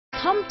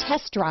Come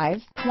test drive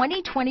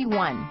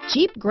 2021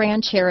 Jeep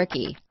Grand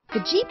Cherokee.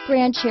 The Jeep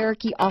Grand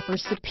Cherokee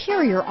offers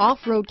superior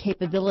off-road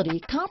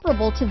capability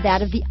comparable to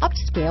that of the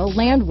upscale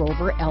Land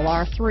Rover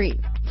LR3.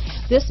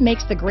 This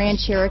makes the Grand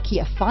Cherokee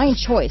a fine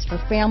choice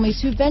for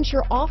families who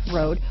venture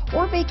off-road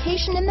or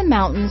vacation in the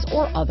mountains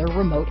or other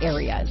remote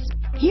areas.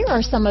 Here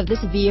are some of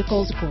this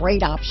vehicle's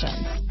great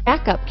options: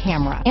 backup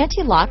camera,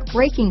 anti-lock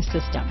braking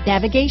system,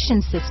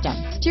 navigation system,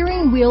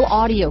 steering wheel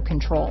audio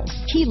controls,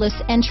 keyless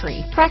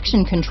entry,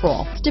 traction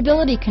control,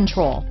 stability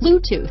control,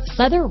 Bluetooth,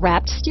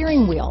 leather-wrapped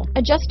steering wheel,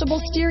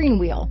 adjustable steering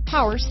wheel,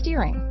 power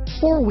steering,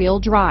 four-wheel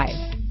drive,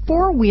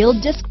 four-wheel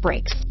disc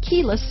brakes,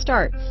 keyless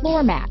start,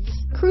 floor mats,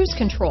 cruise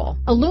control,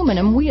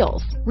 aluminum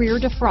wheels, rear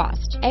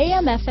defrost,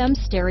 AM/FM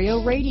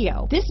stereo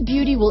radio. This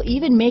beauty will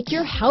even make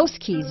your house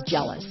keys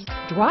jealous.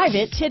 Drive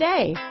it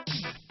today.